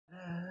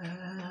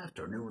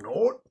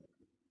Lord.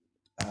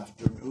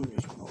 Afternoon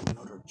is going over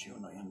another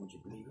tune I am, would you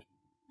believe it?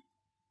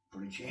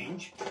 For a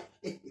change.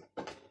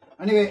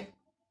 Anyway,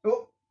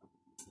 oh.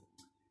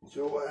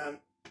 So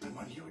I'm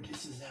on you.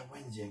 This is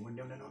Wednesday. I'm going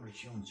down another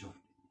tune. So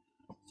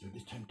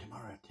this time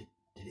tomorrow,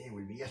 today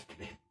will be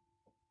yesterday.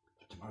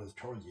 So tomorrow's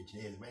Thursday,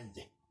 today is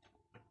Wednesday.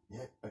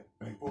 Yeah,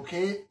 right,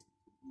 okay.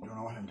 Don't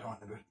know what I'm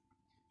talking about.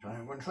 So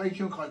I'm going to try a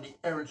tune called the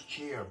Earls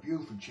Chair.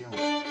 Beautiful tune.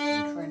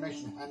 I'm trying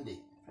nice and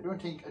handy. I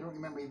don't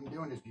remember even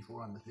doing this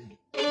before on the thing.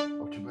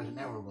 Up to about an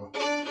hour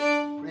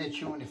ago. Great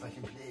tune if I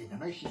can play it. They're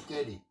nice and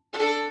steady.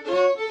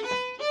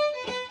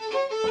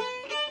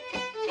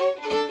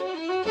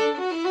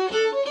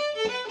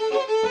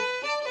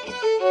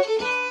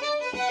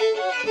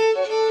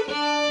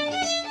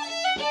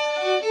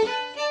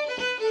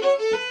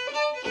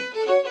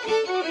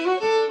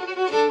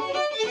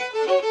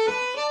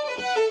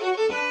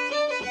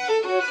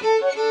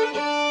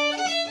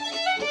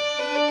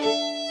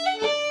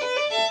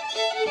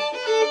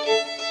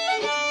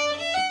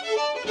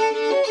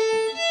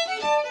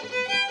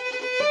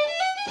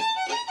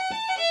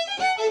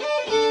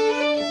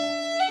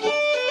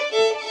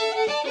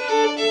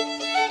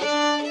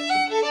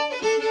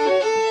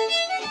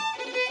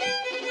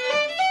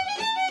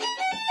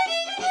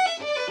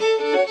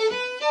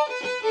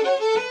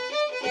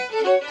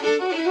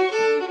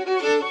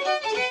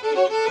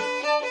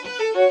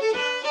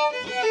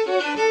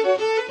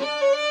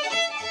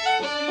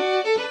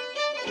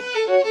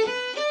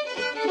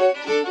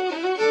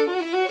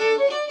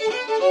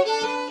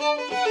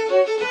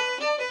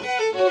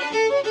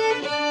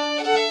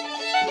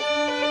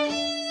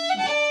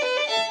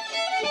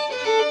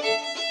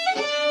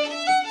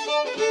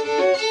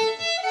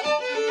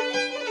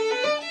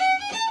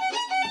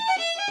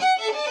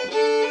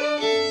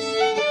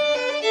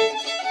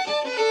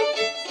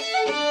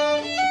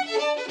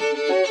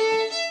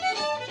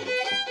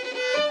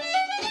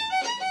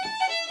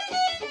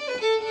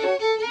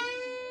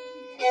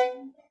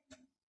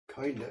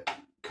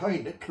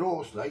 Kinda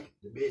close like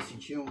the basic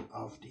tune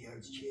of the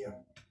Earls Chair.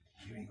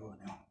 Here we go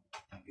now.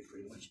 Thank you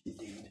very much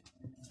indeed.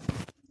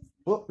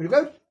 Oh, will you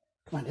go?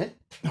 Come on then.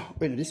 No,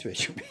 better this way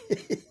should be.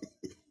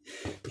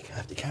 We can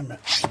have the camera.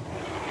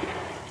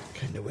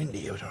 Kinda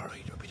windy out,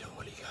 alright.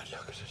 Holy God,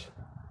 look at it.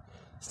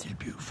 Still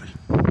beautiful.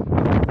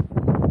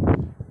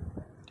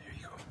 There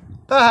you go.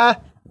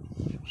 Bye.